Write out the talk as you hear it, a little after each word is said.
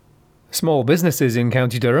Small businesses in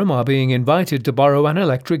County Durham are being invited to borrow an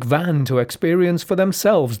electric van to experience for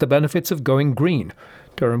themselves the benefits of going green.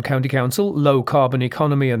 Durham County Council Low Carbon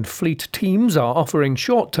Economy and Fleet teams are offering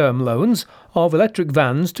short-term loans of electric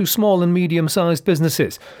vans to small and medium-sized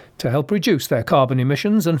businesses to help reduce their carbon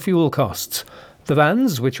emissions and fuel costs. The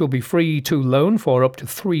vans, which will be free to loan for up to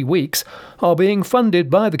 3 weeks, are being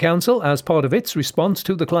funded by the council as part of its response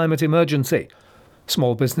to the climate emergency.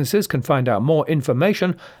 Small businesses can find out more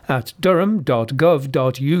information at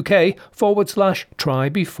durham.gov.uk/try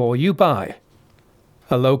before you buy.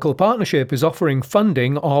 A local partnership is offering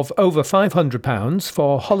funding of over £500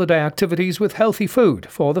 for holiday activities with healthy food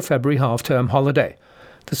for the February half-term holiday.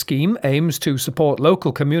 The scheme aims to support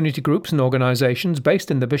local community groups and organisations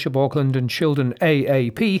based in the Bishop Auckland and Shildon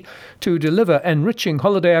AAP to deliver enriching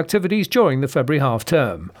holiday activities during the February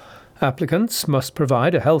half-term. Applicants must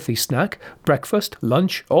provide a healthy snack, breakfast,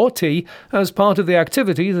 lunch or tea as part of the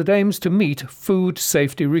activity that aims to meet food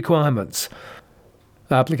safety requirements.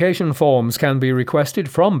 Application forms can be requested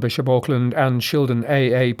from Bishop Auckland and Shildon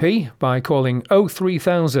AAP by calling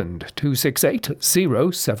 03000 268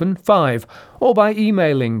 075 or by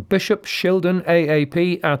emailing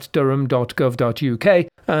bishopshildonaap@durham.gov.uk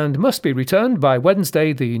and must be returned by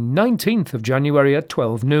Wednesday the 19th of January at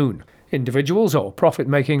 12 noon. Individuals or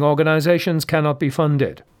profit-making organisations cannot be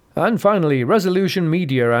funded. And finally, Resolution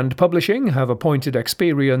Media and Publishing have appointed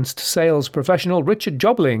experienced sales professional Richard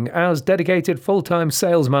Jobling as dedicated full-time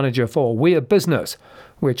sales manager for We're Business,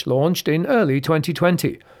 which launched in early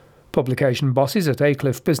 2020. Publication bosses at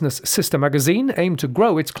Aycliffe Business Sister Magazine aim to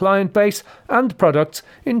grow its client base and products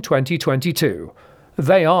in 2022.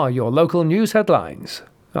 They are your local news headlines.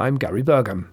 I'm Gary Burgham.